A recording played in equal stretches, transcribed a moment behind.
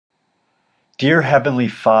Dear Heavenly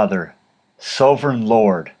Father, Sovereign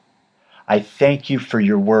Lord, I thank you for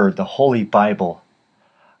your word, the Holy Bible.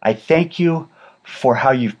 I thank you for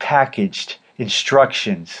how you've packaged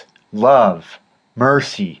instructions, love,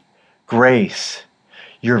 mercy, grace,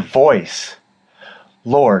 your voice.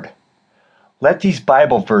 Lord, let these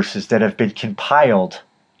Bible verses that have been compiled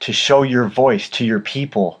to show your voice to your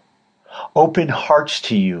people open hearts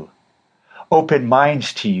to you, open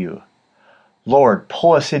minds to you. Lord,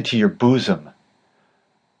 pull us into your bosom.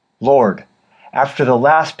 Lord, after the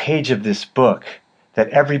last page of this book that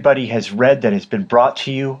everybody has read that has been brought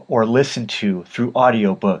to you or listened to through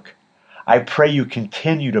audiobook, I pray you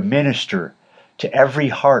continue to minister to every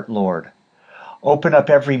heart, Lord. Open up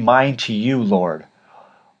every mind to you, Lord.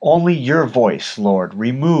 Only your voice, Lord.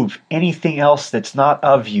 Remove anything else that's not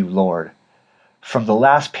of you, Lord. From the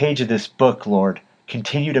last page of this book, Lord,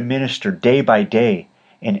 continue to minister day by day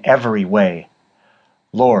in every way.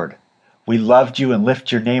 Lord, we loved you and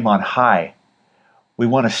lift your name on high. We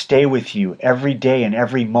want to stay with you every day and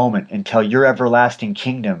every moment until your everlasting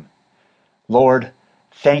kingdom. Lord,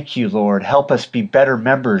 thank you, Lord. Help us be better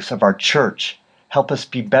members of our church. Help us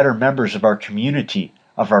be better members of our community,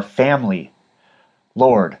 of our family.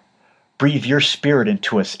 Lord, breathe your spirit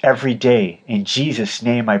into us every day. In Jesus'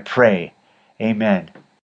 name I pray. Amen.